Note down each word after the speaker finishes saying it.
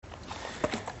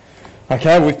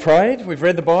Okay, we've prayed, we've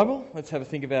read the Bible, let's have a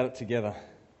think about it together.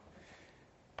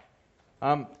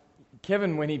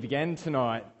 Kevin, when he began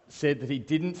tonight, said that he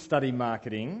didn't study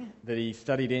marketing, that he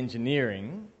studied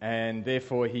engineering, and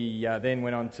therefore he then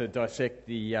went on to dissect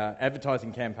the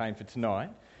advertising campaign for tonight.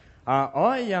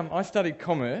 I studied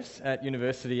commerce at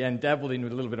university and dabbled in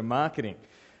with a little bit of marketing.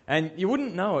 And you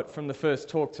wouldn't know it from the first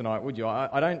talk tonight, would you?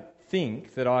 I don't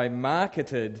think that I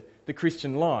marketed the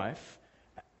Christian life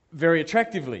very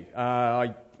attractively.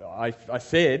 I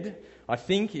said, I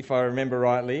think, if I remember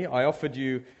rightly, I offered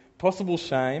you possible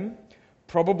shame,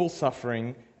 probable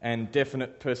suffering, and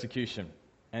definite persecution,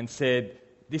 and said,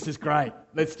 this is great,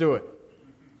 let's do it.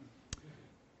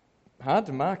 Hard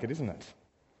to market, isn't it?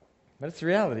 But it's the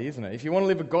reality, isn't it? If you want to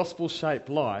live a gospel-shaped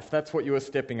life, that's what you are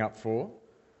stepping up for,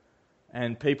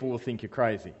 and people will think you're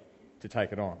crazy to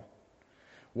take it on.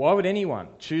 Why would anyone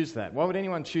choose that? Why would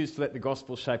anyone choose to let the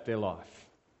gospel shape their life?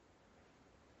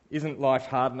 Isn't life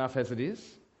hard enough as it is?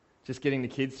 Just getting the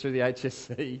kids through the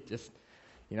HSC, just,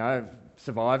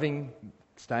 surviving,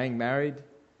 staying married.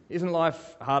 Isn't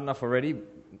life hard enough already?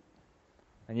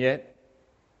 And yet,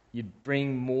 you'd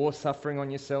bring more suffering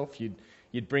on yourself,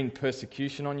 you'd bring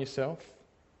persecution on yourself,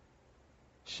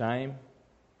 shame.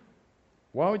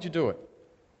 Why would you do it?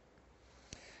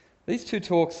 These two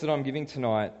talks that I'm giving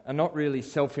tonight are not really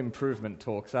self-improvement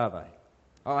talks, are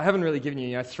they? I haven't really given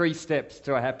you, 3 steps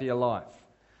to a happier life.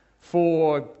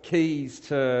 4 keys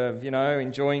to,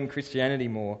 enjoying Christianity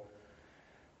more.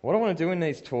 What I want to do in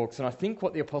these talks, and I think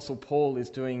what the Apostle Paul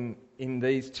is doing in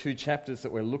these 2 chapters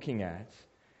that we're looking at,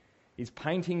 is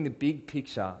painting the big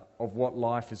picture of what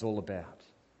life is all about.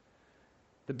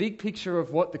 The big picture of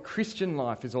what the Christian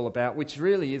life is all about, which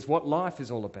really is what life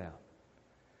is all about.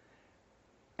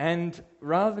 And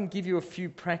rather than give you a few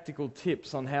practical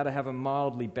tips on how to have a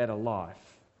mildly better life,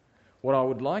 what I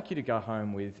would like you to go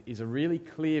home with is a really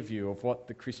clear view of what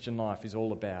the Christian life is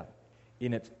all about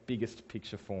in its biggest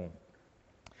picture form.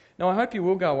 Now, I hope you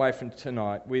will go away from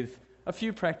tonight with a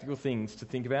few practical things to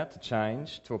think about, to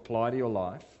change, to apply to your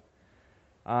life.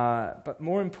 But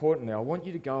more importantly, I want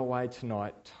you to go away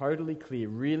tonight totally clear,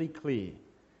 really clear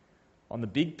on the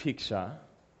big picture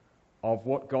of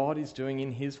what God is doing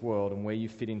in His world and where you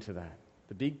fit into that.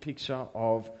 The big picture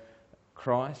of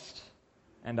Christ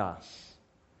and us,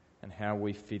 and how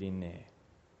we fit in there.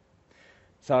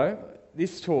 So,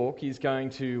 this talk is going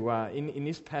to, in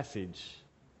this passage,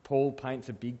 Paul paints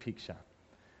a big picture,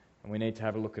 and we need to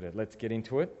have a look at it. Let's get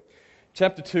into it.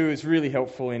 Chapter 2 is really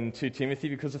helpful in 2 Timothy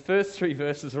because the first 3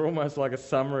 verses are almost like a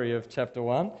summary of chapter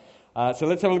 1. So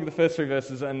let's have a look at the first 3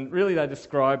 verses, and really they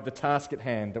describe the task at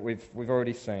hand that we've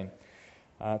already seen.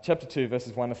 Chapter 2,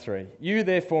 verses 1 to 3. You,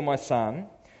 therefore, my son,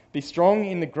 be strong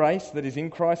in the grace that is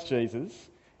in Christ Jesus,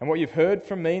 and what you've heard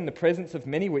from me in the presence of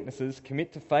many witnesses,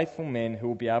 commit to faithful men who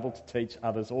will be able to teach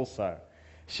others also.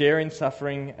 Share in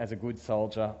suffering as a good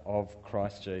soldier of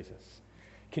Christ Jesus.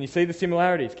 Can you see the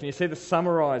similarities? Can you see the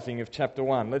summarising of chapter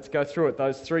 1? Let's go through it,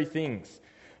 those 3 things.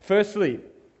 Firstly,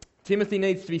 Timothy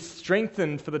needs to be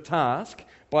strengthened for the task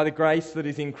by the grace that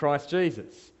is in Christ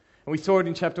Jesus. And we saw it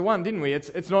in chapter 1, didn't we?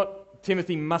 It's not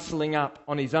Timothy muscling up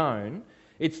on his own.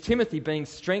 It's Timothy being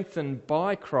strengthened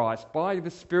by Christ, by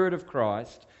the Spirit of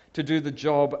Christ, to do the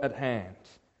job at hand.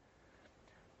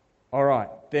 All right,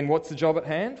 then what's the job at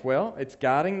hand? Well, it's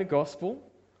guarding the gospel,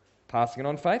 passing it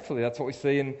on faithfully. That's what we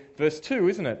see in verse 2,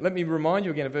 isn't it? Let me remind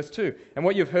you again of verse 2. And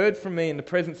what you've heard from me in the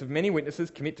presence of many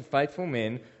witnesses, commit to faithful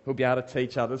men who will be able to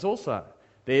teach others also.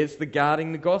 There's the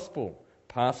guarding the gospel,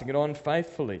 passing it on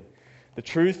faithfully. The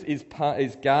truth is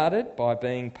guarded by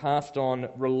being passed on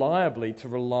reliably to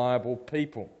reliable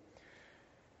people.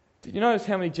 Did you notice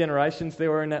how many generations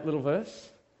there were in that little verse?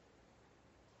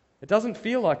 It doesn't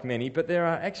feel like many, but there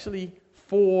are actually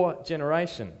 4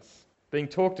 generations being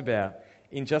talked about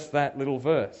in just that little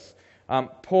verse.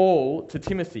 Paul to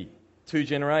Timothy, 2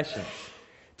 generations.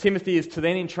 Timothy is to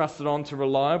then entrusted on to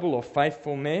reliable or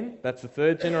faithful men, that's the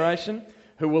 3rd generation,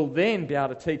 who will then be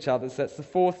able to teach others, that's the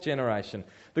 4th generation.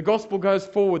 The gospel goes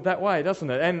forward that way, doesn't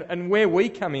it? And where we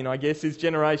come in, I guess, is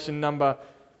generation number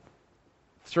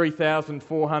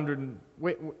 3,400.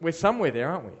 We're somewhere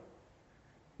there, aren't we?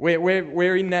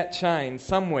 We're in that chain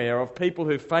somewhere of people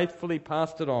who faithfully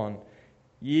passed it on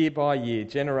year by year,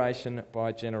 generation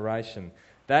by generation.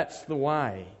 That's the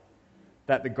way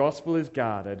that the gospel is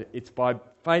guarded. It's by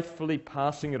faithfully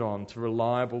passing it on to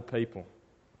reliable people.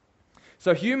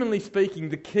 So humanly speaking,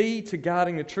 the key to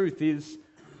guarding the truth is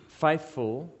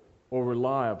faithful or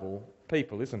reliable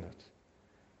people, isn't it?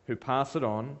 Who pass it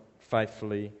on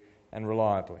faithfully and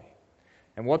reliably.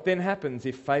 And what then happens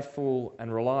if faithful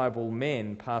and reliable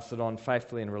men pass it on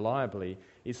faithfully and reliably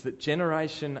is that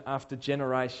generation after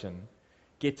generation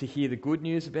get to hear the good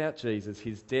news about Jesus,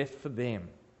 his death for them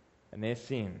and their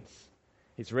sins,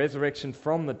 his resurrection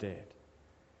from the dead,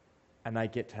 and they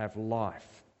get to have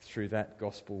life through that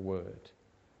gospel word.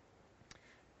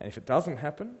 And if it doesn't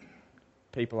happen,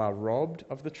 people are robbed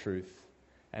of the truth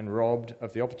and robbed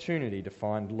of the opportunity to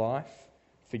find life,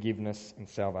 forgiveness and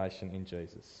salvation in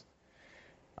Jesus.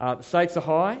 The stakes are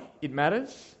high, it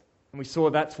matters, and we saw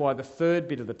that's why the third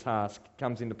bit of the task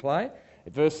comes into play.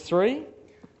 At verse 3,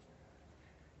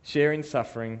 share in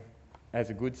suffering as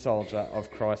a good soldier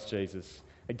of Christ Jesus.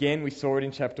 Again, we saw it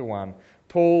in chapter 1.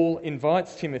 Paul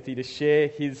invites Timothy to share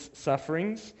his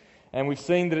sufferings, and we've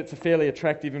seen that it's a fairly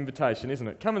attractive invitation, isn't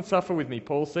it? Come and suffer with me,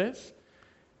 Paul says.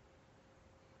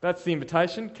 That's the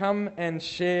invitation. Come and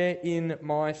share in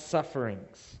my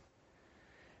sufferings.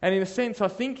 And in a sense, I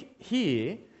think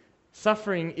here,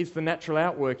 suffering is the natural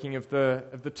outworking of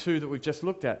the two that we've just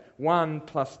looked at. 1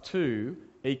 plus 2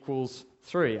 equals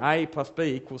 3. A plus B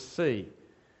equals C.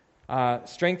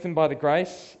 Strengthened by the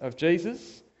grace of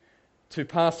Jesus to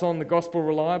pass on the gospel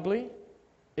reliably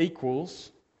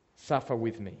equals suffer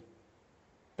with me.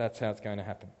 That's how it's going to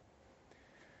happen.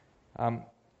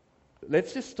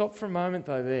 Let's just stop for a moment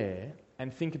though there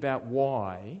and think about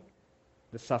why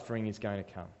the suffering is going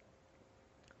to come.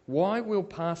 Why will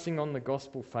passing on the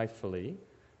gospel faithfully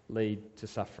lead to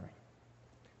suffering?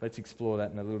 Let's explore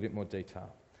that in a little bit more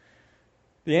detail.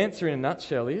 The answer in a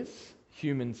nutshell is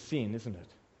human sin, isn't it?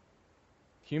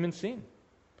 Human sin.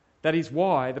 That is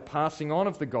why the passing on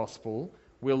of the gospel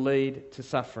will lead to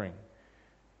suffering.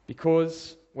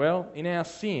 Because, well, in our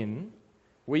sin,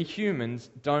 we humans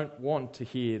don't want to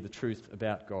hear the truth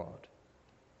about God.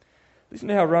 Listen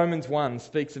to how Romans 1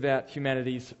 speaks about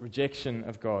humanity's rejection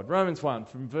of God. Romans 1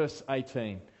 from verse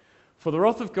 18. For the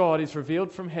wrath of God is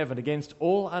revealed from heaven against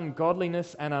all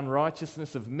ungodliness and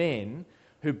unrighteousness of men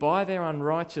who by their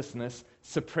unrighteousness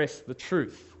suppress the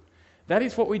truth. That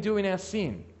is what we do in our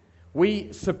sin.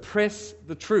 We suppress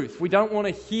the truth. We don't want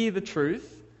to hear the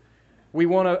truth. We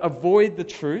want to avoid the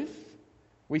truth.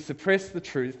 We suppress the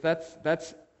truth.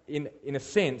 That's in a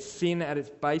sense, sin at its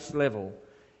base level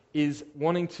is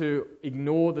wanting to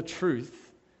ignore the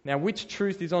truth. Now, which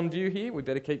truth is on view here? We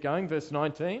better keep going. Verse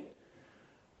 19.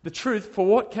 The truth for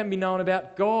what can be known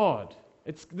about God.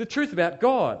 It's the truth about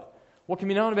God. What can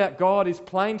be known about God is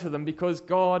plain to them because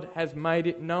God has made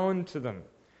it known to them.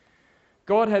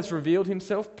 God has revealed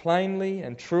himself plainly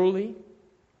and truly.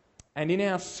 And in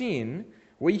our sin,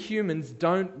 we humans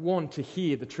don't want to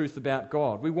hear the truth about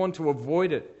God. We want to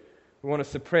avoid it. We want to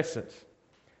suppress it.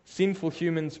 Sinful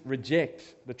humans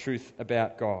reject the truth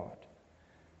about God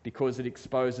because it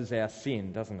exposes our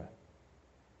sin, doesn't it?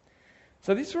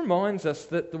 So this reminds us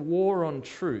that the war on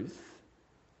truth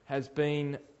has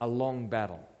been a long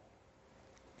battle.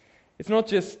 It's not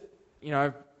just,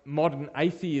 modern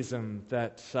atheism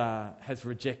that has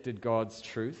rejected God's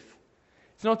truth.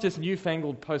 It's not just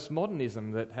newfangled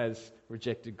postmodernism that has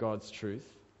rejected God's truth.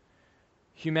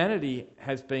 Humanity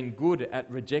has been good at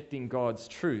rejecting God's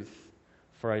truth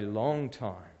for a long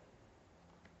time.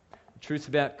 The truth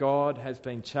about God has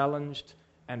been challenged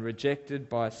and rejected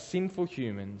by sinful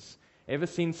humans ever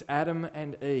since Adam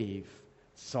and Eve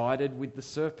sided with the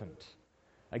serpent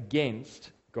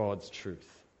against God's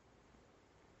truth.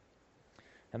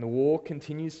 And the war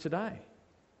continues today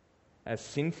as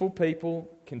sinful people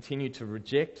continue to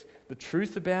reject the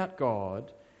truth about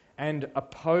God and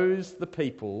oppose the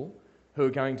people who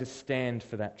are going to stand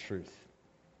for that truth.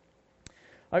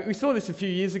 We saw this a few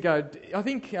years ago. I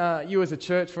think you as a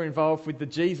church were involved with the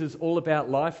Jesus All About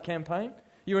Life campaign.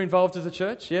 You were involved as a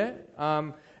church, yeah?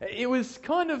 It was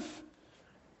kind of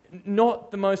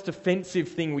not the most offensive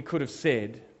thing we could have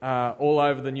said all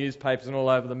over the newspapers and all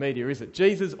over the media, is it?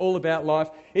 Jesus All About Life.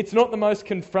 It's not the most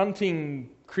confronting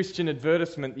Christian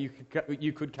advertisement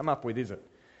you could come up with, is it?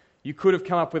 You could have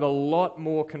come up with a lot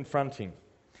more confronting.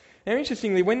 Now,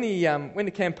 interestingly, when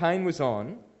the campaign was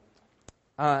on,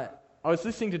 I was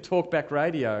listening to Talkback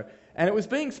Radio, and it was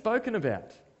being spoken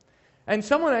about. And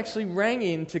someone actually rang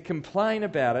in to complain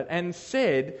about it and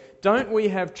said, "Don't we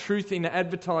have truth in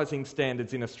advertising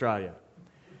standards in Australia?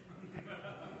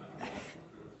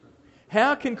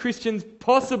 How can Christians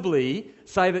possibly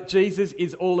say that Jesus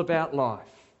is all about life?"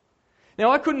 Now,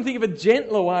 I couldn't think of a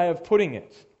gentler way of putting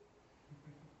it.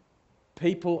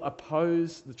 People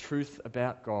oppose the truth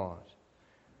about God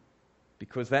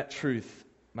because that truth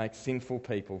makes sinful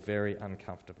people very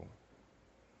uncomfortable.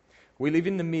 We live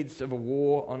in the midst of a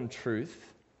war on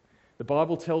truth. The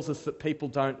Bible tells us that people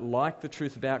don't like the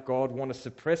truth about God, want to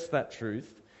suppress that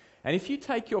truth. And if you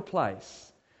take your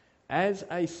place as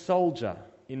a soldier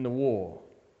in the war,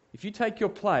 if you take your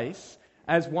place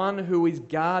as one who is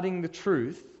guarding the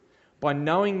truth, by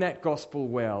knowing that gospel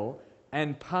well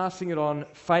and passing it on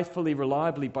faithfully,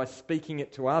 reliably by speaking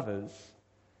it to others,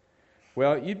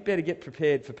 well, you'd better get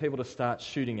prepared for people to start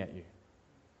shooting at you.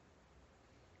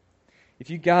 If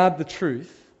you guard the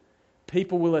truth,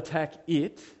 people will attack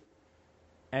it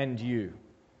and you.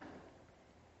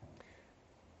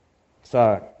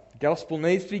 So, the gospel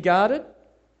needs to be guarded.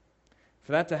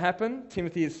 For that to happen,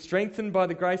 Timothy is strengthened by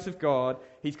the grace of God.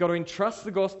 He's got to entrust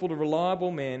the gospel to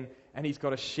reliable men, and he's got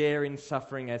to share in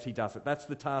suffering as he does it. That's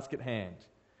the task at hand.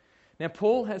 Now,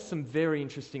 Paul has some very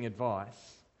interesting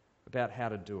advice about how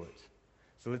to do it.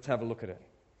 So let's have a look at it.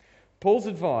 Paul's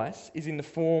advice is in the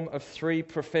form of 3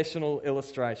 professional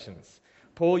illustrations.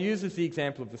 Paul uses the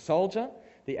example of the soldier,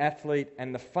 the athlete,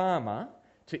 and the farmer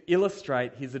to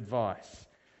illustrate his advice.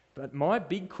 But my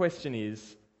big question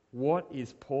is, what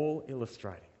is Paul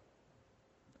illustrating?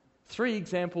 3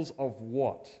 examples of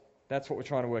what? That's what we're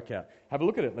trying to work out. Have a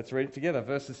look at it. Let's read it together.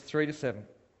 Verses 3 to 7.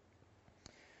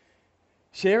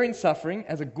 Share in suffering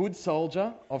as a good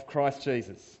soldier of Christ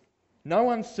Jesus. No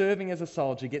one serving as a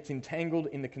soldier gets entangled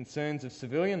in the concerns of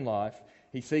civilian life.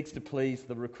 He seeks to please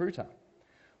the recruiter.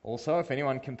 Also, if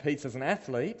anyone competes as an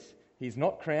athlete, he is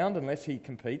not crowned unless he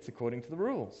competes according to the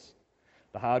rules.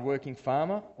 The hard-working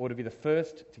farmer ought to be the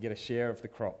first to get a share of the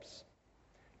crops.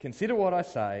 Consider what I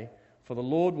say, for the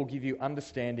Lord will give you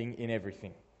understanding in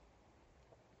everything.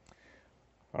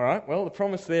 All right, well, the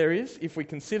promise there is, if we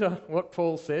consider what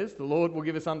Paul says, the Lord will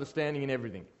give us understanding in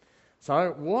everything.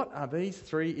 So, what are these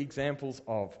 3 examples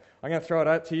of? I'm going to throw it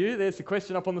out to you. There's the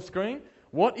question up on the screen.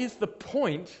 What is the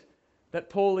point that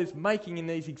Paul is making in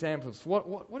these examples?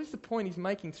 What is the point he's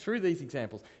making through these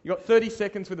examples? You've got 30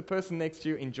 seconds with the person next to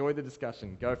you. Enjoy the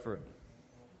discussion. Go for it.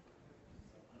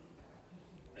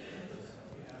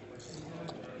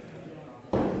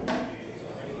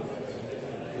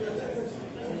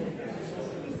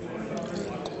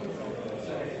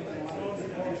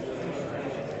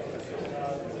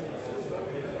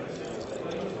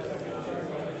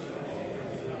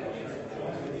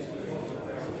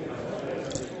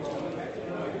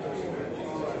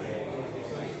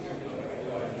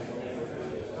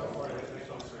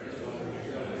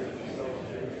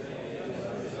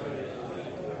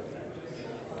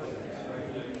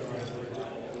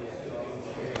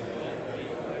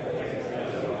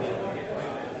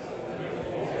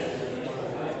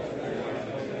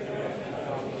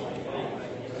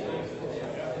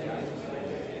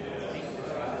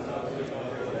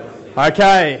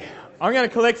 Okay, I'm going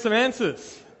to collect some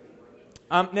answers.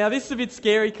 Now, this is a bit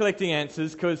scary, collecting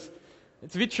answers, because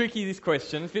it's a bit tricky, this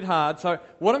question. It's a bit hard. So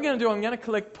what I'm going to do, I'm going to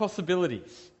collect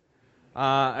possibilities.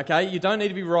 Okay, you don't need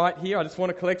to be right here. I just want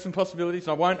to collect some possibilities.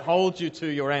 I won't hold you to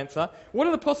your answer. What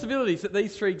are the possibilities that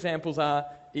these 3 examples are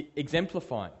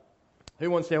exemplifying?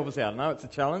 Who wants to help us out? I know it's a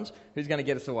challenge. Who's going to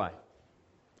get us away?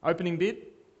 Opening bid?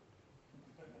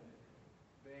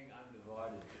 Being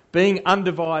undivided. Being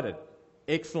undivided.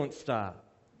 Excellent start.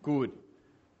 Good.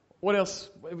 What else?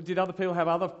 Did other people have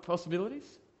other possibilities?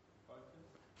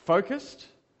 Focused.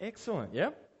 Excellent.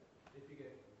 Yep. If you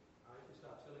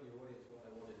start telling your audience what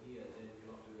they want to hear, then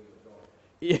you're not doing your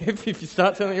job. Yeah, if you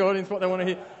start telling the audience what they want to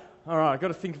hear. All right, I've got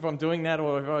to think if I'm doing that,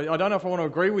 or if I don't know if I want to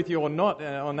agree with you or not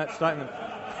on that statement.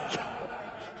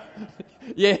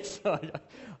 Yes.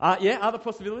 Yeah, other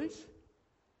possibilities?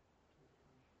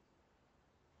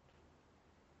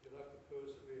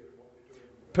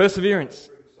 Perseverance.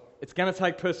 It's going to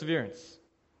take perseverance.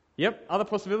 Yep. Other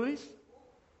possibilities?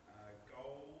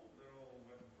 Goal. They're all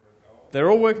working for a goal.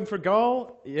 They're all working for a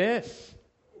goal. Yes.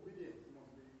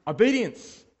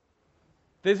 Obedience.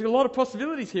 There's a lot of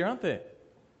possibilities here, aren't there?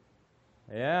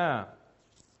 Yeah.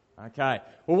 Okay.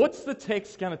 Well, what's the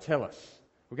text going to tell us?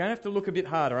 We're going to have to look a bit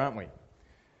harder, aren't we?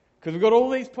 Because we've got all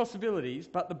these possibilities,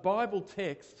 but the Bible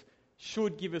text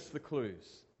should give us the clues.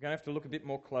 We're going to have to look a bit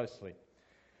more closely.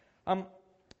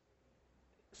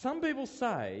 Some people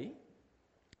say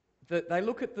that they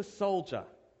look at the soldier.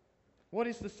 What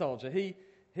is the soldier? He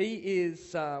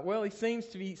is, he seems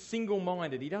to be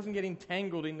single-minded. He doesn't get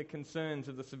entangled in the concerns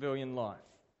of the civilian life.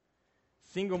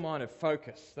 Single-minded,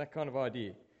 focused, that kind of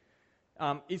idea.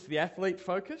 Is the athlete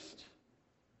focused?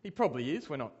 He probably is.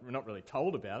 We're not really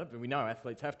told about it, but we know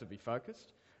athletes have to be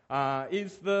focused.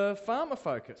 Is the farmer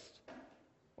focused?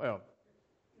 Well,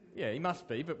 yeah, he must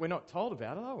be, but we're not told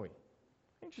about it, are we?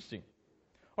 Interesting.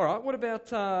 All right, what about,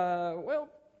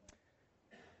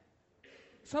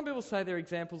 some people say they're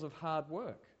examples of hard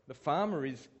work. The farmer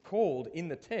is called in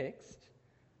the text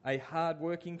a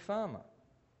hard-working farmer.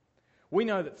 We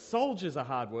know that soldiers are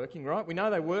hard-working, right? We know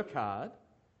they work hard.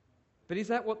 But is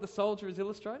that what the soldier is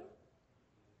illustrating?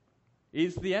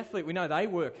 Is the athlete, we know they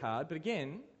work hard, but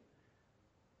again,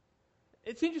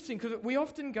 it's interesting because we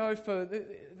often go for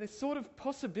the sort of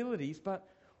possibilities, but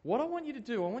what I want you to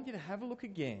do, I want you to have a look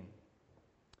again.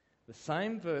 The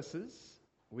same verses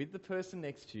with the person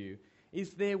next to you.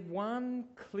 Is there one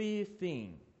clear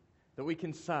thing that we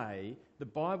can say the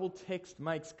Bible text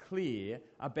makes clear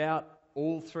about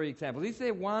all three examples? Is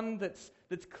there one that's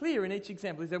clear in each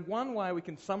example? Is there one way we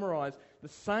can summarise the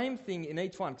same thing in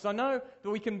each one? Because I know that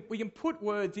we can put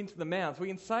words into the mouths. We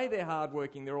can say they're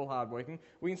hardworking, they're all hardworking.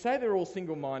 We can say they're all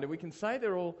single-minded. We can say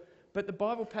they're all... But the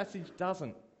Bible passage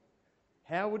doesn't.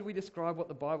 How would we describe what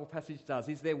the Bible passage does?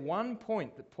 Is there one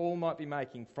point that Paul might be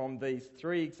making from these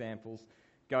three examples?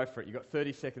 Go for it. You've got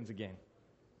 30 seconds again.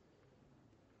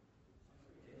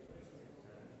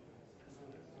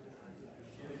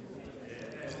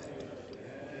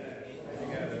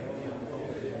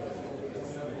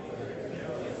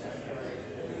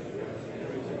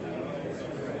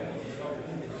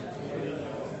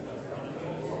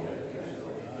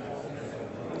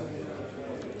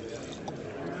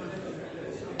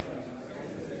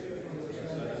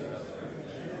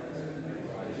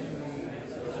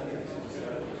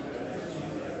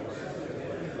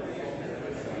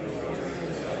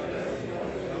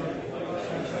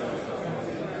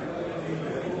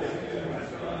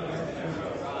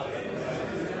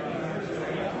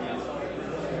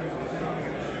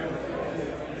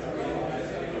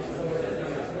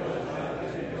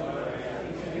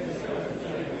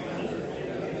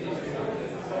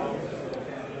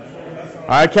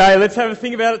 Okay, let's have a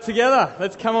think about it together.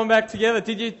 Let's come on back together.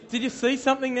 Did you see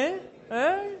something there?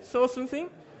 Saw something?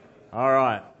 All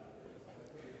right.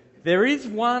 There is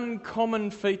one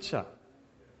common feature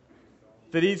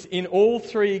that is in all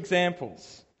three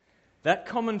examples. That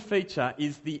common feature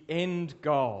is the end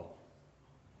goal.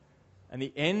 And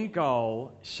the end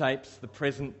goal shapes the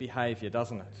present behaviour,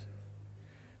 doesn't it?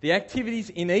 The activities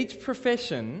in each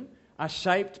profession are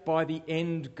shaped by the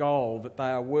end goal that they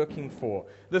are working for.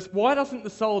 Why doesn't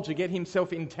the soldier get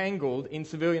himself entangled in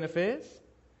civilian affairs?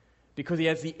 Because he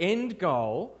has the end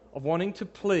goal of wanting to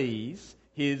please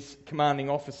his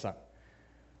commanding officer.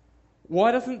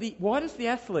 Why does the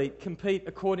athlete compete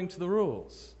according to the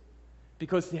rules?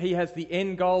 Because he has the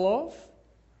end goal of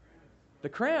the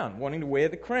crown, wanting to wear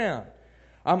the crown.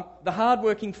 The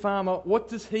hard-working farmer, why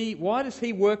does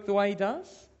he work the way he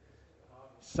does?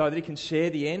 So that he can share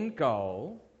the end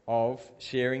goal of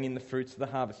sharing in the fruits of the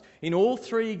harvest. In all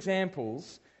three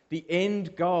examples, the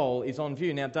end goal is on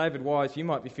view. Now, David Wise, you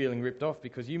might be feeling ripped off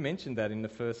because you mentioned that in the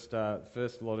first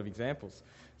lot of examples.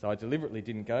 So I deliberately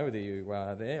didn't go with you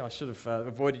there. I should have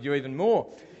avoided you even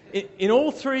more. In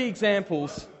all three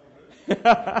examples,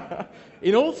 the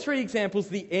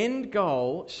end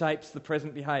goal shapes the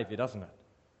present behaviour, doesn't it?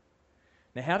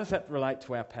 Now, how does that relate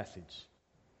to our passage?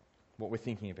 What we're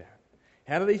thinking about.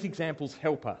 How do these examples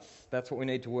help us? That's what we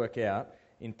need to work out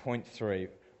in point 3.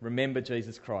 Remember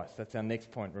Jesus Christ. That's our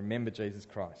next point. Remember Jesus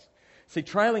Christ. See,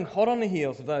 trailing hot on the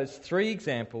heels of those three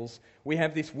examples, we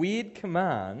have this weird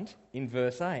command in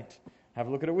verse 8. Have a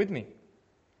look at it with me.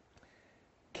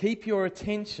 Keep your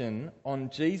attention on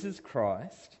Jesus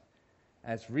Christ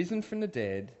as risen from the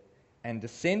dead and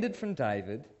descended from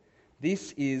David.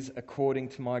 This is according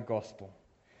to my gospel.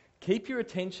 Keep your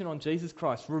attention on Jesus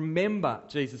Christ. Remember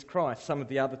Jesus Christ, some of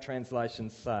the other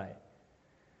translations say.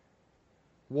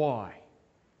 Why?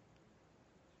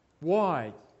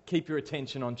 Why keep your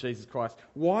attention on Jesus Christ?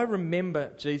 Why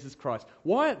remember Jesus Christ?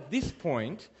 Why at this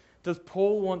point does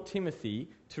Paul want Timothy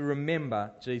to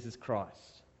remember Jesus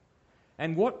Christ?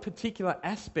 And what particular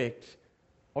aspect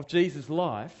of Jesus'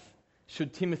 life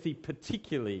should Timothy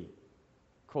particularly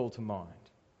call to mind?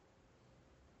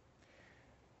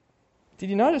 Did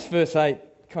you notice verse 8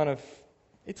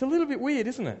 it's a little bit weird,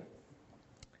 isn't it?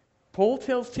 Paul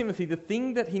tells Timothy the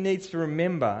thing that he needs to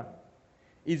remember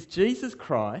is Jesus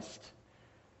Christ,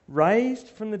 raised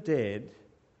from the dead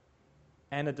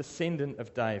and a descendant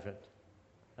of David.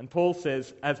 And Paul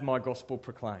says, as my gospel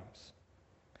proclaims.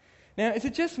 Now, is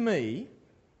it just me,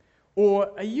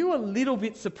 or are you a little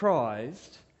bit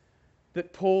surprised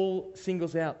that Paul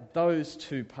singles out those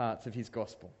two parts of his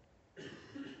gospel?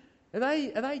 Are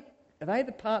they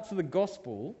the parts of the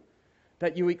gospel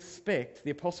that you expect the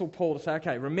Apostle Paul to say,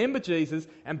 okay, remember Jesus,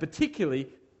 and particularly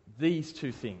these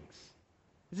two things?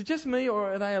 Is it just me,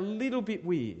 or are they a little bit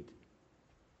weird?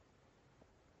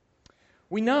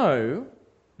 We know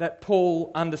that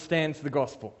Paul understands the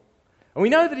gospel. And we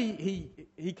know that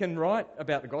he can write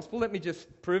about the gospel. Let me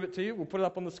just prove it to you. We'll put it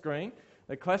up on the screen.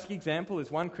 The classic example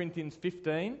is 1 Corinthians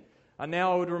 15. And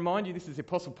now I would remind you, this is the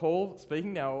Apostle Paul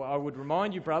speaking, now I would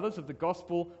remind you, brothers, of the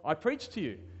gospel I preached to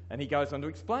you. And he goes on to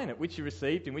explain it, which you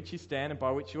received, in which you stand, and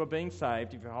by which you are being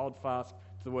saved, if you hold fast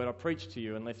the word I preached to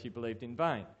you unless you believed in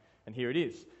vain. And here it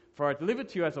is. For I delivered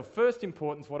to you as of first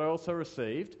importance what I also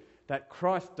received, that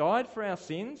Christ died for our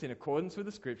sins in accordance with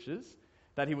the Scriptures,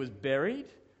 that he was buried,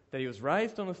 that he was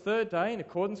raised on the third day in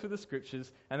accordance with the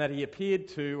Scriptures, and that he appeared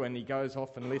to, and he goes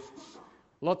off and lists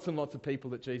lots and lots of people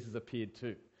that Jesus appeared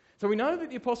to. So we know that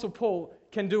the Apostle Paul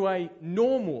can do a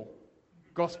normal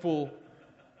gospel,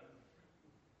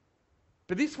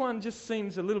 but this one just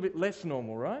seems a little bit less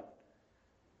normal, right?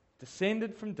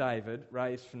 Descended from David,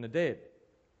 raised from the dead.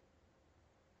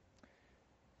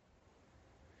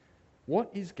 What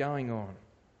is going on?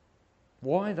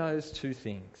 Why those two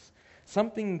things?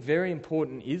 Something very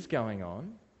important is going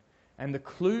on, and the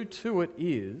clue to it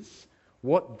is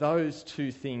what those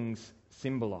two things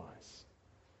symbolise.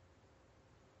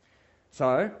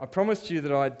 So, I promised you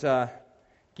that I'd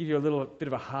give you a little bit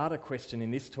of a harder question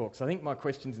in this talk. So I think my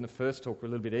questions in the first talk were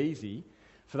a little bit easy.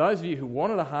 For those of you who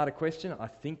wanted a harder question, I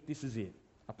think this is it,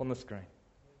 up on the screen.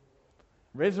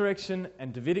 Resurrection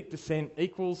and Davidic descent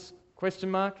equals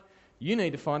question mark. You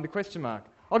need to find the question mark.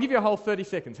 I'll give you a whole 30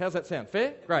 seconds. How's that sound?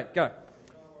 Fair? Great, go.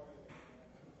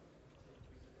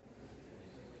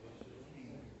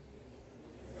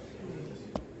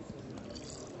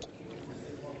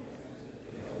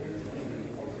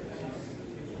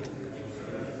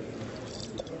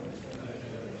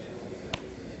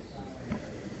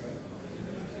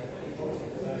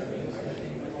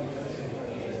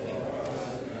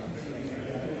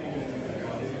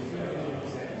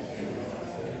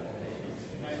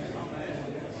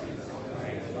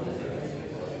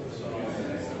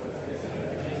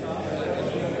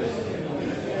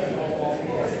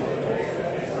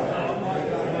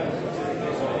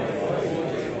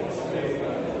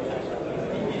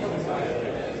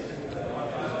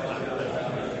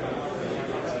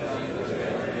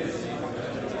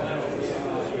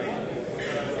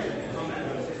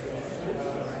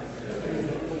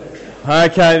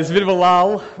 Okay, there's a bit of a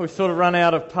lull. We've sort of run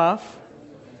out of puff.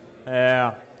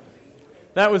 Yeah.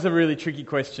 That was a really tricky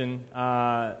question.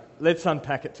 Let's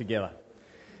unpack it together.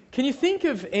 Can you think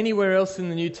of anywhere else in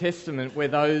the New Testament where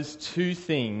those two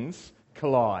things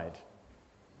collide?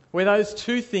 Where those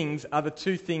two things are the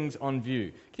two things on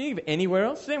view? Can you think of anywhere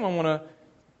else? Does anyone want to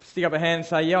stick up a hand and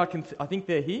say, yeah, I think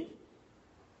they're here?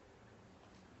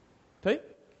 Pete?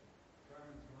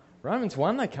 Romans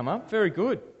 1, they come up. Very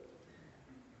good.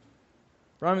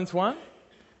 Romans 1.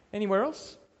 Anywhere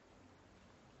else?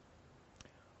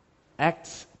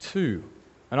 Acts 2.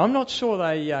 And I'm not sure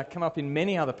they come up in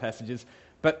many other passages,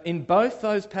 but in both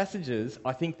those passages,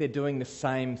 I think they're doing the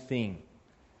same thing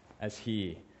as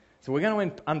here. So we're going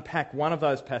to unpack one of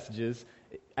those passages,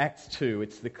 Acts 2.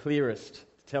 It's the clearest to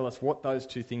tell us what those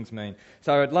two things mean.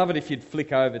 So I'd love it if you'd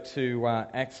flick over to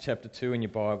Acts chapter 2 in your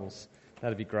Bibles.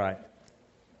 That'd be great.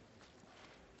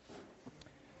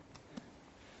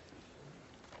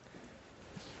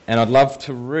 And I'd love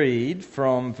to read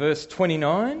from verse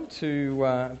 29 to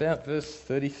about verse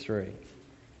 33.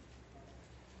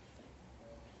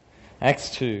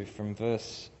 Acts 2 from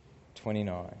verse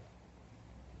 29.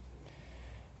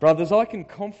 Brothers, I can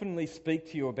confidently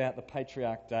speak to you about the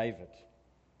patriarch David.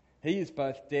 He is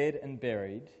both dead and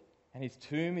buried, and his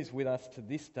tomb is with us to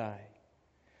this day.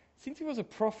 Since he was a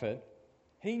prophet,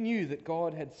 he knew that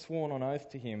God had sworn on oath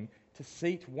to him to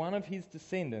seat one of his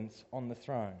descendants on the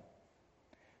throne.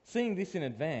 Seeing this in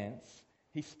advance,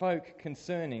 he spoke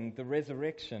concerning the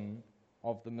resurrection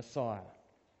of the Messiah.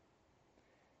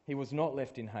 He was not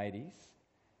left in Hades,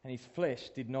 and his flesh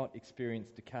did not experience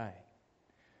decay.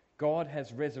 God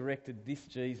has resurrected this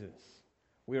Jesus.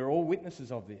 We are all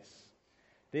witnesses of this.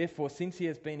 Therefore, since he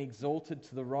has been exalted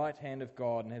to the right hand of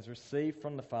God and has received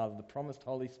from the Father the promised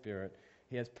Holy Spirit,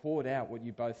 he has poured out what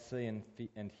you both see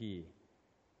and hear.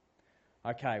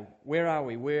 Okay, where are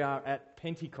we? We are at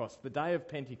Pentecost, the day of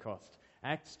Pentecost.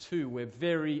 Acts 2, we're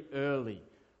very early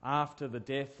after the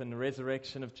death and the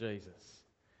resurrection of Jesus.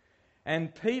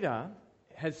 And Peter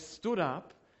has stood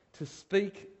up to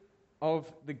speak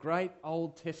of the great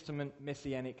Old Testament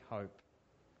messianic hope.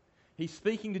 He's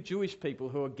speaking to Jewish people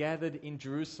who are gathered in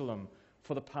Jerusalem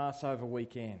for the Passover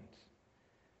weekend.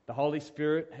 The Holy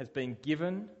Spirit has been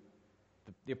given.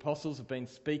 The apostles have been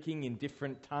speaking in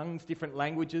different tongues, different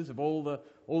languages of all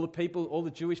the people, all the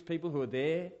Jewish people who are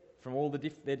there from all their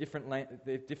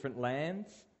different lands.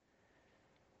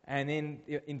 And then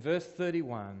in verse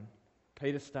 31,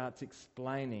 Peter starts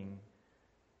explaining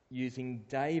using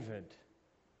David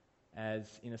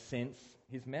as, in a sense,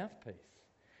 his mouthpiece.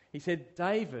 He said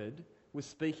David was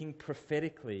speaking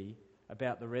prophetically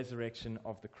about the resurrection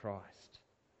of the Christ.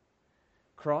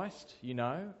 Christ, you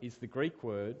know, is the Greek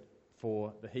word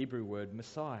for the Hebrew word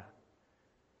Messiah.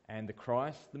 And the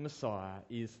Christ, the Messiah,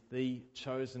 is the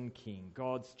chosen king,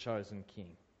 God's chosen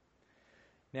king.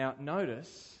 Now,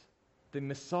 notice the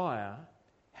Messiah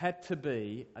had to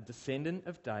be a descendant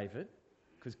of David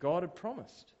because God had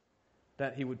promised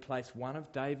that he would place one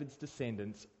of David's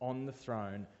descendants on the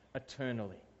throne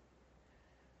eternally.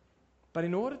 But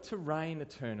in order to reign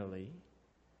eternally,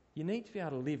 you need to be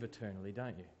able to live eternally,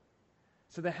 don't you?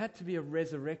 So there had to be a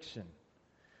resurrection.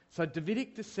 So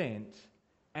Davidic descent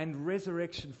and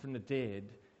resurrection from the dead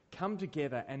come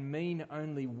together and mean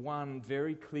only one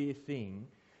very clear thing.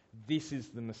 This is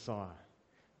the Messiah.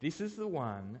 This is the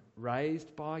one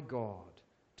raised by God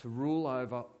to rule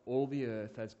over all the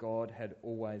earth as God had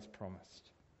always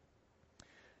promised.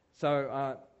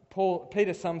 So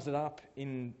Peter sums it up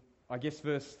in, I guess,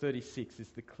 verse 36 is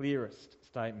the clearest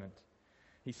statement.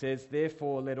 He says,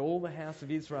 "Therefore let all the house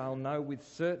of Israel know with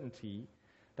certainty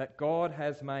that God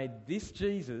has made this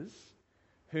Jesus,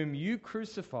 whom you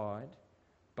crucified,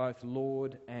 both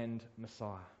Lord and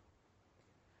Messiah."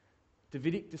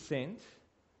 Davidic descent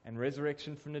and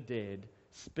resurrection from the dead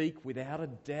speak without a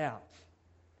doubt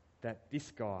that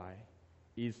this guy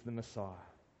is the Messiah.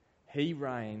 He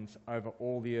reigns over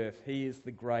all the earth. He is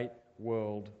the great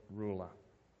world ruler.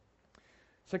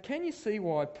 So can you see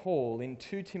why Paul in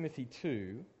 2 Timothy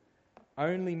 2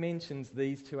 only mentions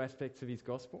these two aspects of his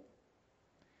gospel?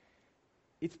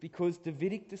 It's because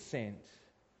Davidic descent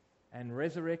and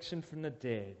resurrection from the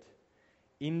dead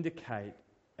indicate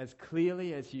as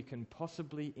clearly as you can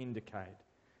possibly indicate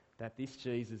that this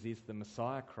Jesus is the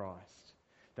Messiah Christ,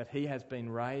 that he has been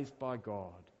raised by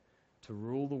God to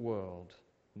rule the world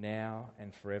now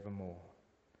and forevermore.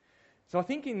 So I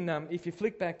think if you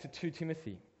flick back to 2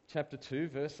 Timothy chapter 2,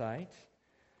 verse 8,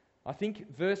 I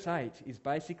think verse 8 is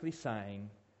basically saying,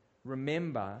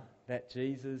 remember that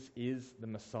Jesus is the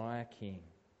Messiah King,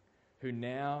 who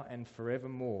now and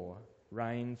forevermore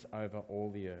reigns over all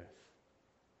the earth.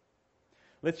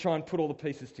 Let's try and put all the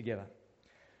pieces together.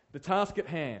 The task at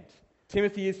hand.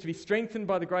 Timothy is to be strengthened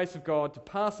by the grace of God to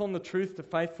pass on the truth to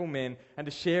faithful men and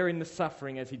to share in the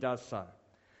suffering as he does so.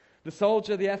 The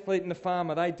soldier, the athlete and the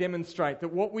farmer, they demonstrate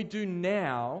that what we do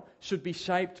now should be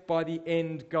shaped by the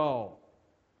end goal.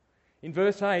 In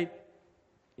verse 8,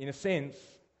 in a sense,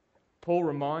 Paul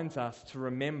reminds us to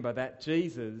remember that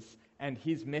Jesus and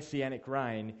his messianic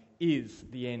reign is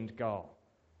the end goal.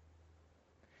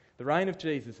 The reign of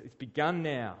Jesus is begun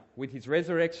now with his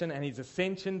resurrection and his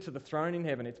ascension to the throne in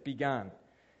heaven. It's begun.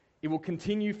 It will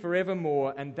continue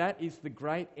forevermore, and that is the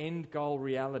great end goal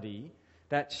reality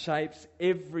that shapes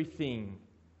everything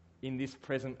in this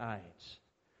present age.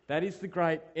 That is the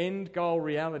great end goal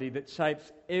reality that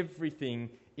shapes everything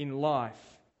in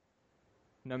life,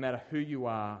 no matter who you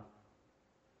are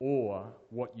or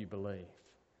what you believe.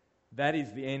 That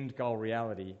is the end goal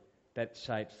reality that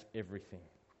shapes everything.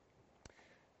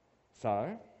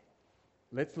 So,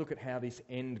 let's look at how this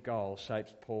end goal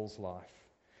shapes Paul's life.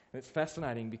 And it's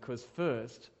fascinating because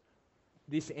first,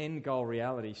 this end goal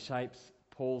reality shapes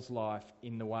Paul's life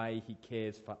in the way he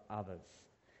cares for others.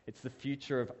 It's the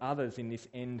future of others in this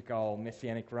end goal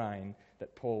messianic reign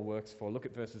that Paul works for. Look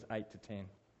at verses 8 to 10.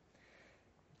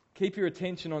 Keep your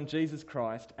attention on Jesus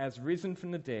Christ as risen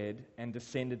from the dead and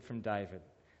descended from David.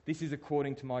 This is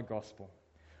according to my gospel.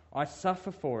 I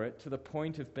suffer for it to the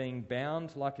point of being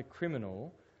bound like a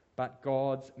criminal, but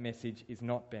God's message is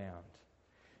not bound.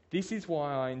 This is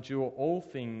why I endure all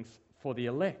things for the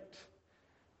elect,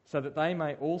 so that they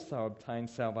may also obtain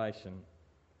salvation,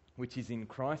 which is in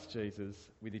Christ Jesus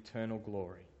with eternal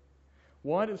glory.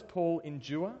 Why does Paul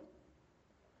endure?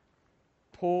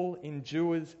 Paul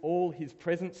endures all his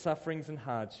present sufferings and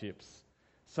hardships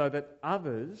so that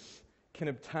others can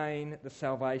obtain the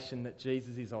salvation that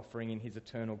Jesus is offering in his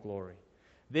eternal glory.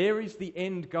 There is the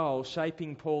end goal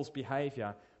shaping Paul's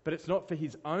behaviour, but it's not for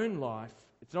his own life,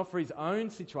 it's not for his own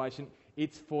situation,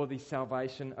 it's for the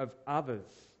salvation of others.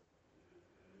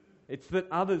 It's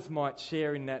that others might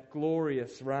share in that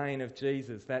glorious reign of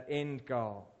Jesus, that end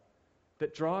goal,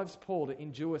 that drives Paul to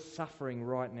endure suffering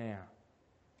right now.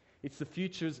 It's the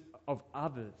futures of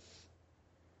others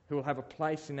who will have a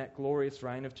place in that glorious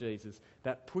reign of Jesus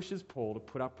that pushes Paul to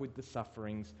put up with the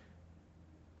sufferings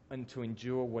and to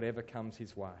endure whatever comes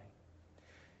his way.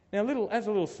 Now, as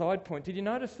a little side point, did you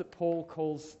notice that Paul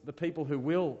calls the people who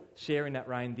will share in that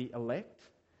reign the elect?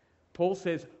 Paul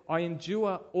says, I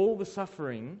endure all the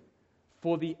suffering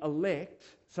for the elect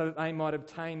so that they might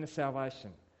obtain the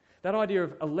salvation. That idea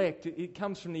of elect, it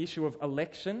comes from the issue of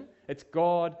election. It's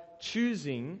God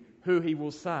choosing who he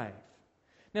will save.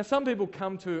 Now, some people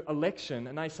come to election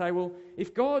and they say, well,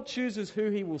 if God chooses who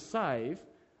he will save,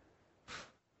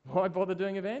 why bother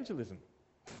doing evangelism?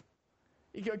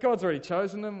 God's already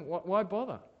chosen them. Why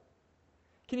bother?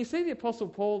 Can you see the Apostle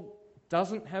Paul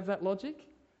doesn't have that logic?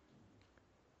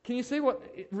 Can you see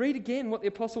read again what the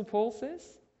Apostle Paul says?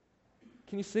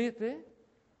 Can you see it there?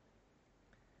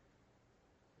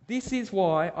 This is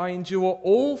why I endure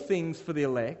all things for the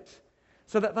elect,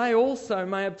 so that they also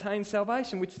may obtain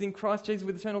salvation, which is in Christ Jesus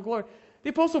with eternal glory. The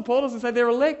Apostle Paul doesn't say they're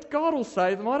elect, God will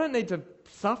save them. I don't need to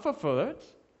suffer for it.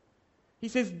 He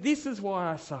says, this is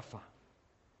why I suffer.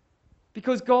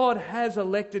 Because God has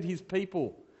elected his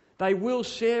people. They will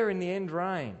share in the end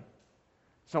reign.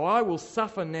 So I will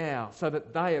suffer now so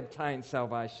that they obtain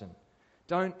salvation.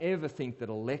 Don't ever think that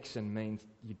election means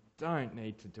you don't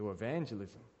need to do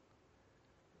evangelism.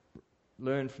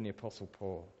 Learn from the Apostle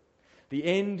Paul. The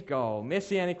end goal,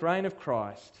 messianic reign of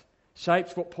Christ,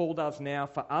 shapes what Paul does now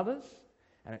for others,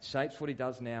 and it shapes what he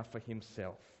does now for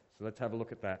himself. So let's have a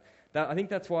look at that. I think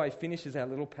that's why he finishes our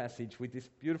little passage with this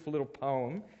beautiful little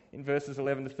poem in verses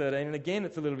 11 to 13. And again,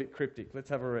 it's a little bit cryptic. Let's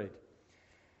have a read.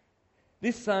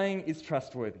 This saying is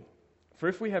trustworthy. For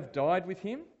if we have died with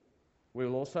him, we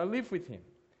will also live with him.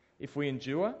 If we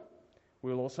endure,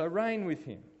 we will also reign with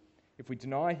him. If we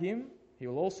deny him, he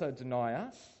will also deny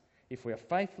us. If we are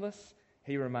faithless,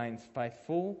 he remains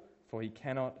faithful, for he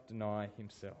cannot deny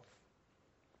himself.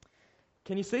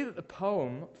 Can you see that the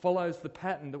poem follows the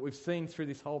pattern that we've seen through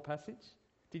this whole passage?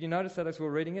 Did you notice that as we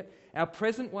were reading it? Our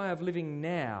present way of living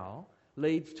now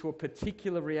leads to a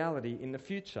particular reality in the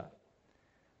future.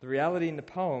 The reality in the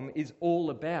poem is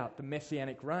all about the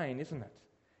messianic reign, isn't it?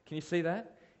 Can you see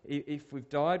that? If we've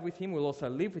died with him, we'll also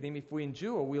live with him. If we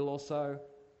endure, we'll also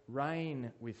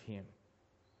reign with him.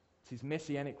 It's his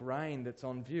messianic reign that's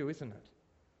on view, isn't it?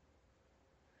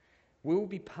 We'll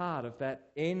be part of that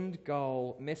end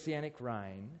goal messianic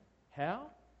reign. How?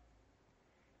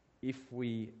 If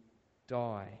we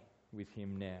die with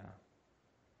him now.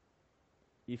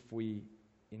 If we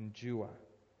endure.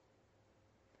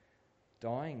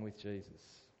 Dying with Jesus.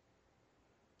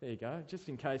 There you go. Just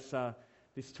in case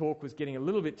this talk was getting a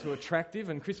little bit too attractive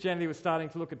and Christianity was starting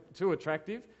to look too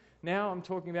attractive, now I'm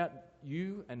talking about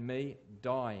you and me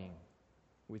dying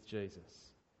with Jesus.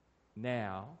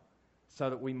 Now, so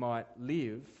that we might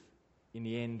live in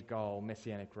the end goal,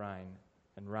 messianic reign,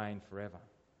 and reign forever.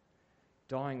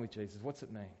 Dying with Jesus, what's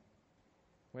it mean?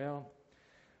 Well,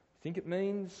 I think it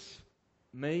means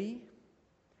me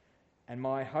and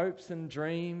my hopes and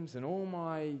dreams and all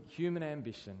my human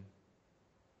ambition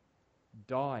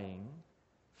dying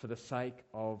for the sake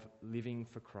of living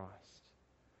for Christ.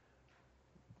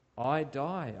 I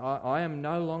die. I am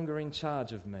no longer in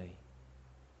charge of me.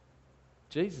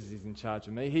 Jesus is in charge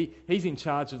of me. He's in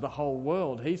charge of the whole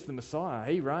world. He's the Messiah.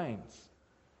 He reigns.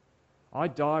 I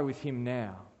die with him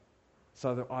now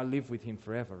so that I live with him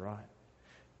forever, right?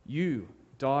 You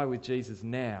die with Jesus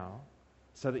now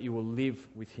so that you will live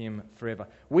with him forever.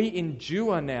 We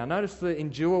endure now. Notice the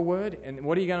endure word. And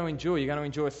what are you going to endure? You're going to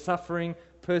endure suffering,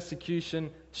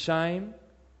 persecution, shame.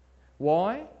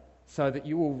 Why? So that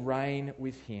you will reign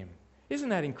with him. Isn't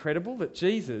that incredible that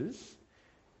Jesus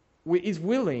is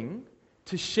willing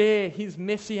to share his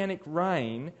messianic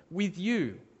reign with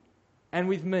you and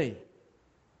with me?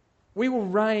 We will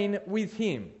reign with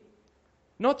him.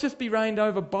 Not just be reigned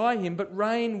over by him, but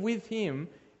reign with him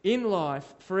in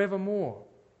life forevermore.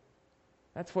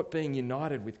 That's what being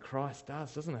united with Christ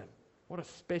does, doesn't it? What a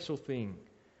special thing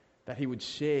that he would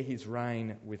share his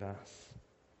reign with us.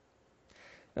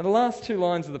 Now, the last two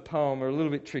lines of the poem are a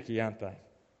little bit tricky, aren't they?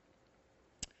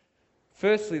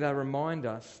 Firstly, they remind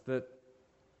us that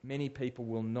many people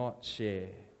will not share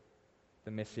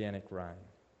the messianic reign.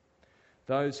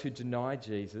 Those who deny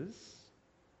Jesus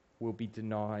will be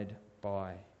denied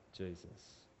by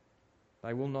Jesus.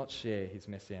 They will not share his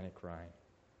messianic reign.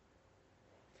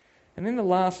 And then the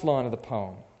last line of the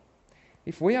poem.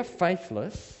 If we are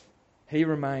faithless, he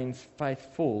remains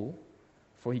faithful,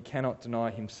 for he cannot deny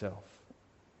himself.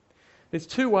 There's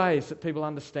two ways that people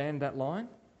understand that line.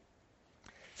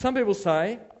 Some people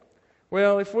say,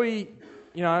 well, if we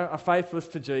are faithless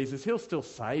to Jesus, he'll still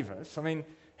save us. I mean,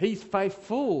 he's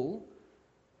faithful.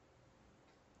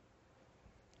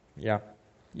 Yeah.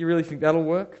 You really think that'll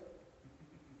work?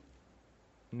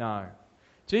 No.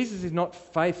 Jesus is not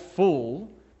faithful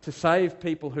to save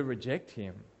people who reject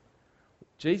him.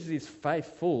 Jesus is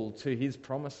faithful to his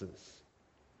promises.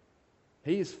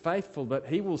 He is faithful that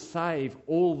he will save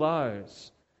all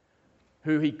those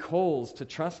who he calls to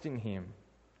trust in him.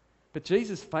 But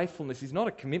Jesus' faithfulness is not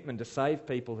a commitment to save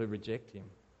people who reject him,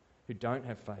 who don't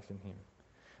have faith in him.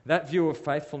 That view of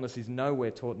faithfulness is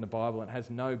nowhere taught in the Bible and has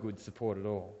no good support at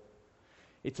all.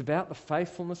 It's about the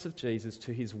faithfulness of Jesus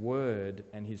to his word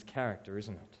and his character,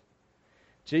 isn't it?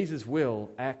 Jesus will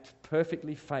act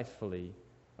perfectly faithfully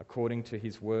according to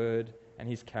his word and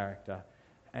his character,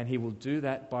 and he will do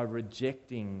that by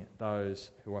rejecting those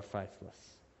who are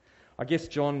faithless. I guess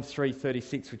John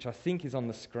 3:36, which I think is on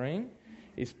the screen,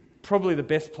 is probably the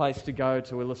best place to go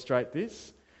to illustrate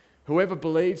this. Whoever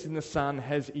believes in the Son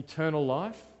has eternal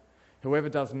life. Whoever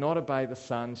does not obey the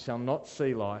Son shall not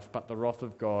see life, but the wrath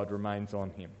of God remains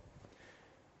on him.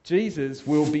 Jesus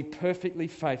will be perfectly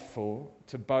faithful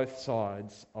to both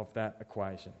sides of that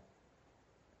equation.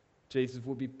 Jesus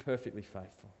will be perfectly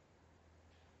faithful.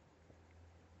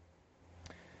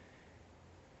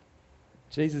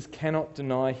 Jesus cannot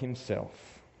deny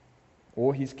himself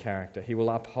or his character. He will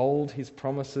uphold his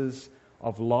promises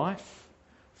of life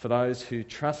for those who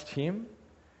trust him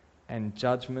and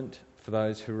judgment for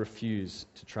those who refuse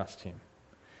to trust him.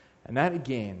 And that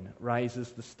again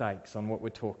raises the stakes on what we're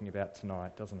talking about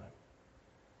tonight, doesn't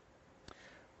it?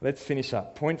 Let's finish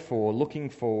up. Point 4, looking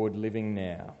forward, living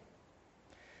now.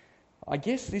 I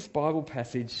guess this Bible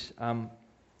passage,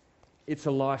 it's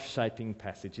a life-shaping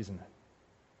passage, isn't it?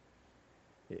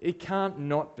 It can't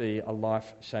not be a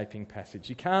life-shaping passage.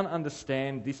 You can't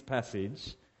understand this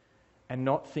passage and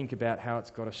not think about how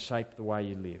it's got to shape the way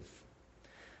you live.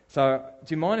 So,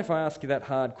 do you mind if I ask you that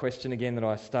hard question again that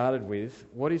I started with?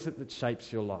 What is it that shapes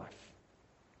your life?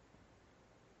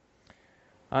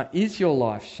 Is your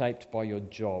life shaped by your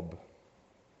job?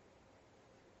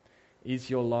 Is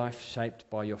your life shaped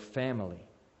by your family?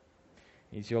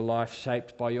 Is your life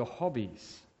shaped by your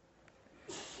hobbies?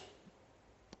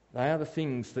 They are the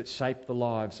things that shape the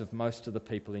lives of most of the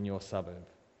people in your suburb.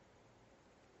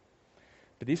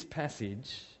 But this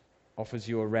passage offers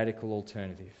you a radical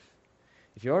alternative.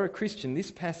 If you're a Christian, this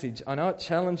passage, I know it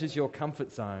challenges your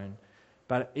comfort zone,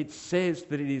 but it says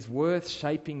that it is worth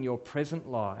shaping your present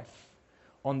life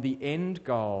on the end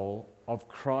goal of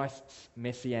Christ's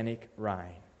messianic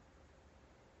reign.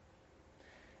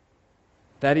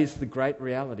 That is the great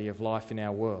reality of life in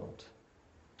our world.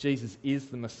 Jesus is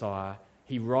the Messiah.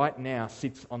 He right now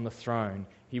sits on the throne.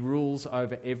 He rules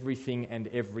over everything and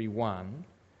everyone.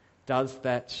 Does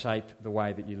that shape the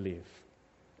way that you live?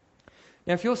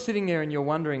 Now, if you're sitting there and you're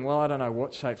wondering, well, I don't know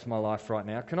what shapes my life right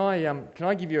now, can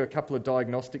I give you a couple of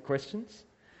diagnostic questions?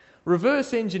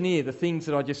 Reverse engineer the things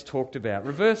that I just talked about.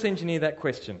 Reverse engineer that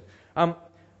question.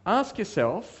 Ask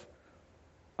yourself,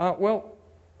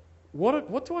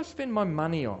 what do I spend my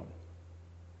money on?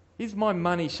 Is my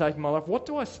money shaping my life? What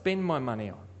do I spend my money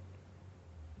on?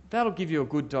 That'll give you a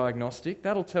good diagnostic.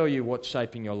 That'll tell you what's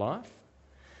shaping your life.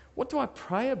 What do I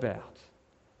pray about?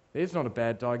 There's not a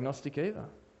bad diagnostic either.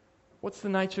 What's the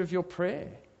nature of your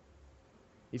prayer?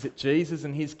 Is it Jesus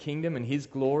and his kingdom and his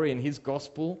glory and his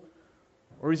gospel?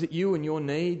 Or is it you and your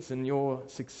needs and your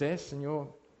success and your...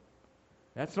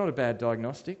 That's not a bad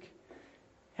diagnostic.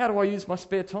 How do I use my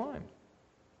spare time?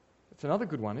 That's another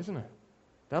good one, isn't it?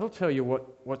 That'll tell you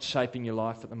what's shaping your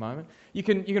life at the moment. You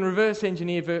can reverse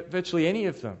engineer virtually any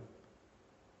of them.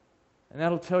 And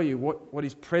that'll tell you what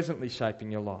is presently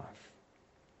shaping your life.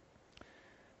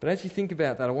 But as you think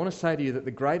about that, I want to say to you that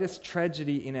the greatest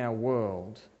tragedy in our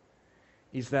world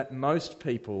is that most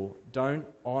people don't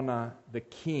honour the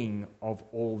King of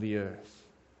all the earth.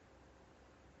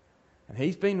 And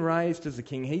he's been raised as the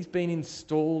King. He's been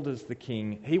installed as the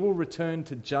King. He will return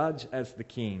to judge as the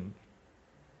King.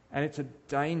 And it's a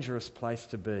dangerous place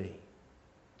to be,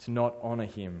 to not honour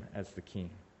him as the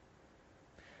King.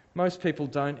 Most people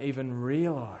don't even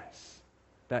realise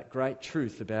that great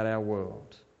truth about our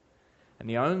world. And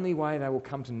the only way they will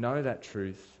come to know that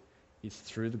truth is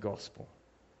through the gospel,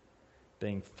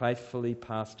 being faithfully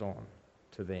passed on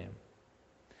to them.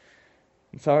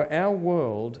 And so our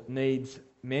world needs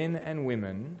men and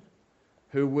women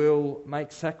who will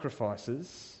make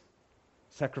sacrifices,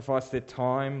 sacrifice their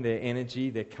time, their energy,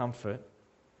 their comfort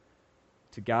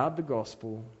to guard the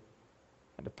gospel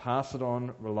and to pass it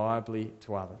on reliably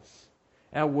to others.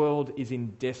 Our world is in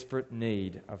desperate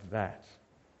need of that.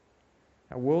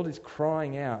 Our world is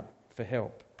crying out for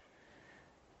help.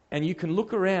 And you can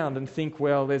look around and think,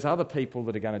 well, there's other people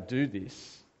that are going to do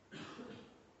this.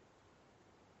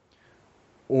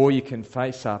 Or you can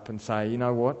face up and say, you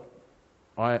know what?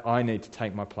 I need to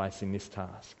take my place in this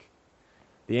task.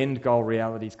 The end goal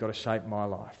reality's got to shape my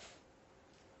life.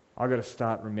 I've got to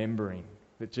start remembering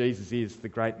that Jesus is the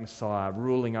great Messiah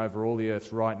ruling over all the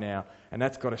earth right now, and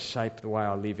that's got to shape the way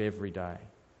I live every day.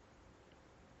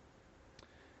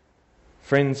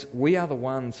 Friends, we are the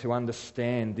ones who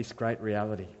understand this great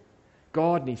reality.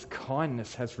 God in his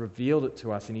kindness has revealed it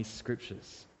to us in his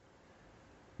scriptures.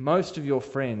 Most of your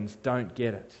friends don't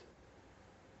get it.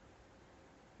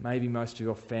 Maybe most of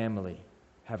your family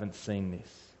haven't seen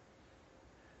this.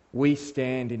 We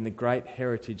stand in the great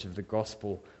heritage of the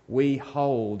gospel. We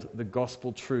hold the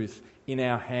gospel truth in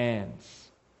our hands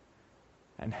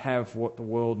and have what the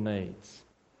world needs.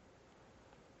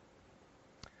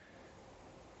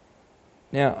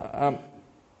 Now,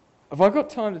 have I got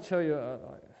time to tell you,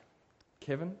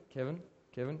 Kevin?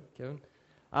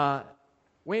 How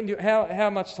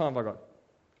much time have I got?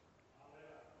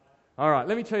 All right,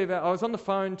 let me tell you about. I was on the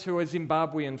phone to a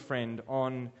Zimbabwean friend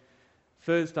on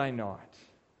Thursday night,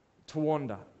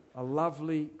 Tawanda, a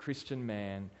lovely Christian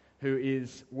man who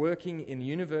is working in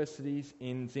universities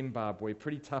in Zimbabwe.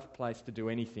 Pretty tough place to do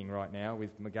anything right now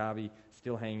with Mugabe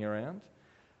still hanging around.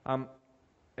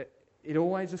 It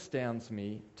always astounds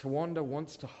me. Tawanda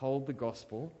wants to hold the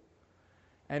gospel,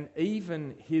 and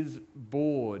even his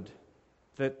board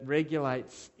that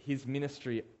regulates his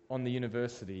ministry on the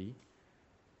university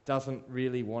doesn't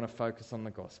really want to focus on the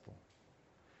gospel.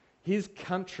 His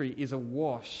country is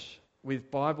awash with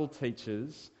Bible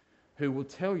teachers who will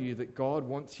tell you that God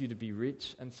wants you to be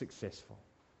rich and successful.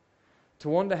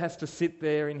 Tawanda has to sit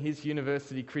there in his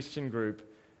university Christian group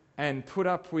and put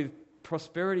up with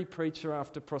prosperity preacher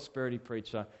after prosperity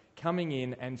preacher coming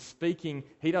in and speaking.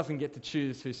 He doesn't get to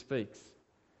choose who speaks.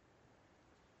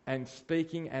 And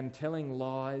speaking and telling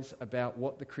lies about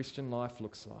what the Christian life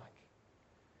looks like.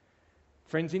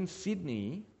 Friends, in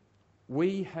Sydney,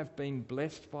 we have been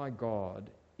blessed by God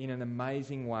in an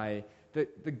amazing way.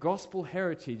 That the gospel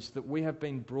heritage that we have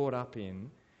been brought up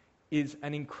in is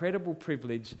an incredible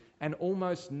privilege, and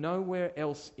almost nowhere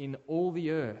else in all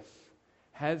the earth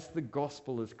has the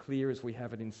gospel as clear as we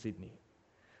have it in Sydney.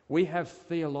 We have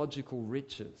theological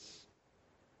riches,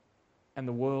 and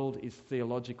the world is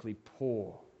theologically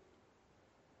poor.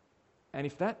 And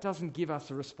if that doesn't give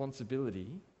us a responsibility,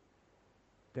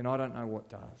 then I don't know what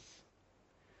does.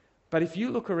 But if you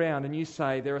look around and you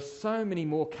say, there are so many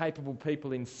more capable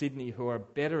people in Sydney who are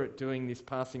better at doing this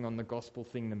passing on the gospel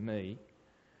thing than me,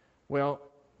 well,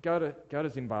 go to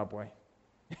Zimbabwe.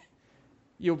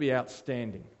 You'll be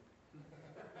outstanding.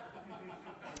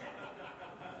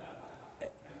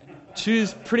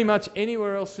 Choose pretty much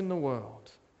anywhere else in the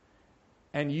world,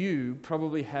 and you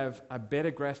probably have a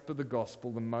better grasp of the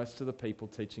gospel than most of the people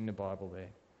teaching the Bible there.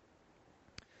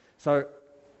 So,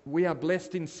 we are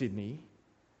blessed in Sydney.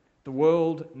 The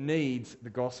world needs the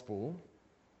gospel.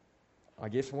 I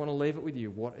guess I want to leave it with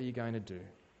you. What are you going to do?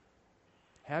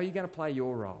 How are you going to play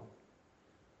your role?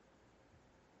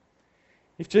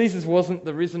 If Jesus wasn't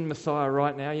the risen Messiah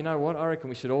right now, you know what? I reckon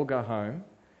we should all go home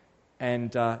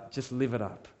and just live it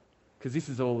up, because this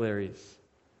is all there is.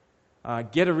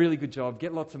 Get a really good job,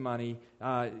 get lots of money,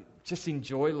 just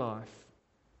enjoy life,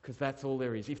 because that's all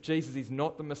there is. If Jesus is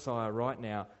not the Messiah right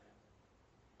now,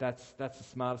 that's the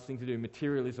smartest thing to do.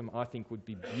 Materialism, I think, would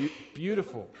be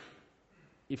beautiful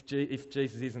if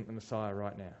Jesus isn't the Messiah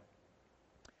right now.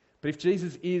 But if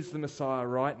Jesus is the Messiah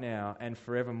right now and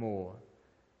forevermore,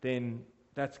 then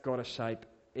that's got to shape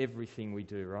everything we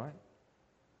do, right?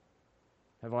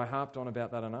 Have I harped on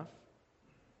about that enough?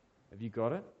 Have you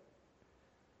got it?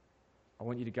 I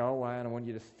want you to go away and I want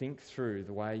you to think through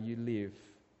the way you live.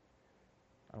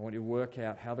 I want you to work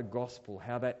out how the gospel,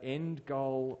 how that end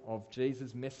goal of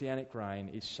Jesus' messianic reign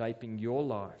is shaping your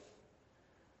life.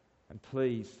 And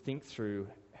please think through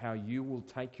how you will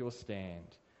take your stand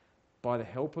by the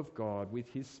help of God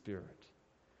with His Spirit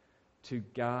to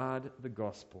guard the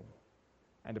gospel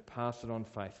and to pass it on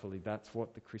faithfully. That's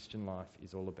what the Christian life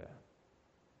is all about.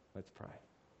 Let's pray.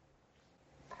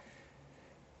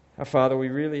 Our Father, we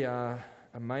really are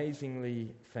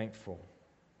amazingly thankful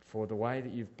for the way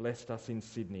that you've blessed us in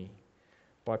Sydney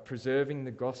by preserving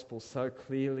the gospel so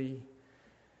clearly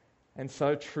and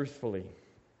so truthfully.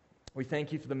 We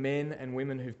thank you for the men and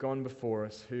women who've gone before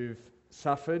us, who've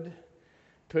suffered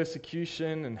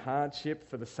persecution and hardship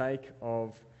for the sake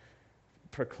of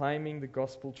proclaiming the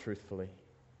gospel truthfully.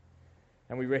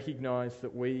 And we recognise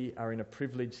that we are in a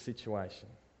privileged situation.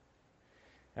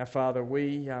 Our Father,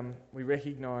 we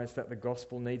recognise that the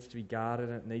gospel needs to be guarded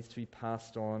and it needs to be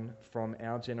passed on from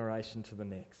our generation to the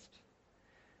next.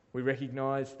 We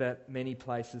recognise that many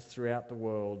places throughout the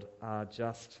world are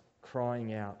just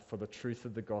crying out for the truth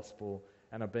of the gospel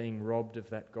and are being robbed of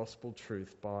that gospel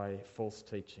truth by false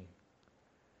teaching.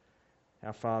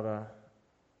 Our Father,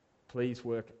 please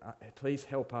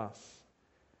help us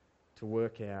to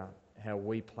work out how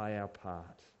we play our part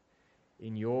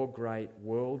in your great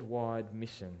worldwide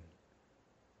mission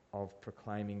of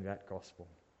proclaiming that gospel.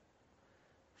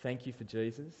 Thank you for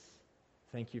Jesus.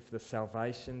 Thank you for the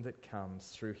salvation that comes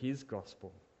through his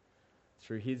gospel,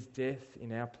 through his death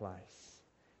in our place,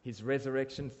 his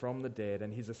resurrection from the dead,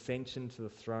 and his ascension to the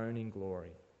throne in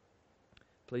glory.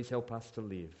 Please help us to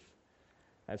live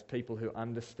as people who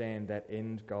understand that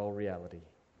end goal reality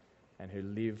and who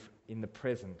live in the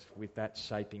present with that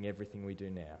shaping everything we do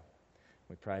now.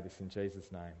 We pray this in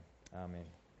Jesus' name. Amen.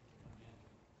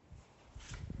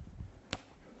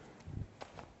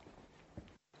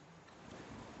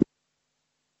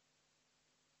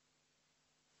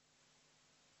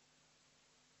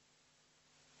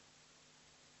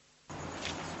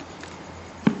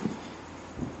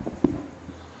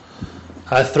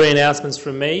 Three announcements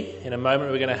from me. In a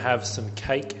moment we're going to have some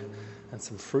cake and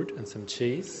some fruit and some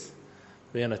cheese.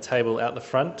 We'll be on a table out the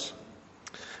front.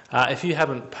 If you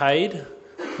haven't paid,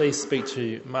 please speak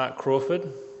to Mark Crawford.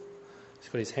 He's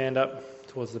got his hand up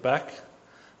towards the back.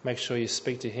 Make sure you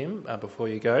speak to him before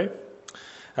you go.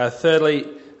 Thirdly,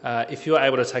 if you're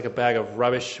able to take a bag of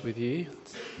rubbish with you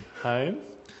home,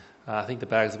 I think the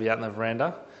bags will be out in the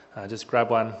veranda. Just grab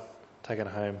one, take it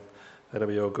home. That'll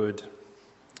be all good.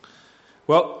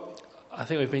 Well, I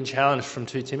think we've been challenged from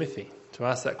 2 Timothy to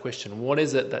ask that question. What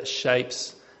is it that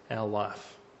shapes our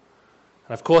life?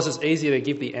 And of course, it's easier to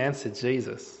give the answer,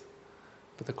 Jesus.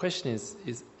 But the question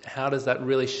is how does that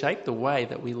really shape the way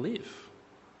that we live?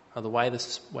 The way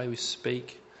we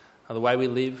speak, the way we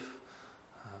live,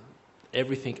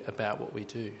 everything about what we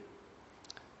do.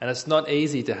 And it's not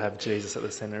easy to have Jesus at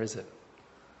the centre, is it?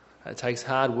 It takes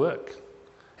hard work.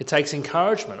 It takes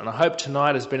encouragement, and I hope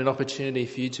tonight has been an opportunity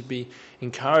for you to be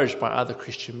encouraged by other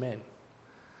Christian men.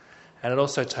 And it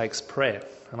also takes prayer.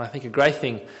 And I think a great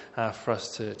thing for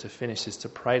us to finish is to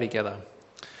pray together.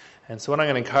 And so what I'm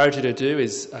going to encourage you to do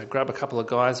is grab a couple of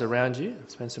guys around you,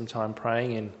 spend some time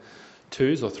praying in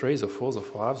 2s or 3s or 4s or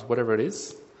 5s, whatever it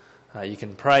is. You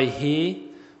can pray here,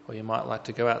 or you might like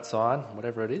to go outside,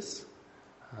 whatever it is.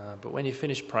 But when you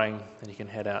finish praying, then you can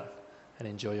head out and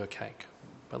enjoy your cake.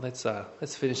 But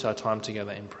let's finish our time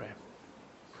together in prayer.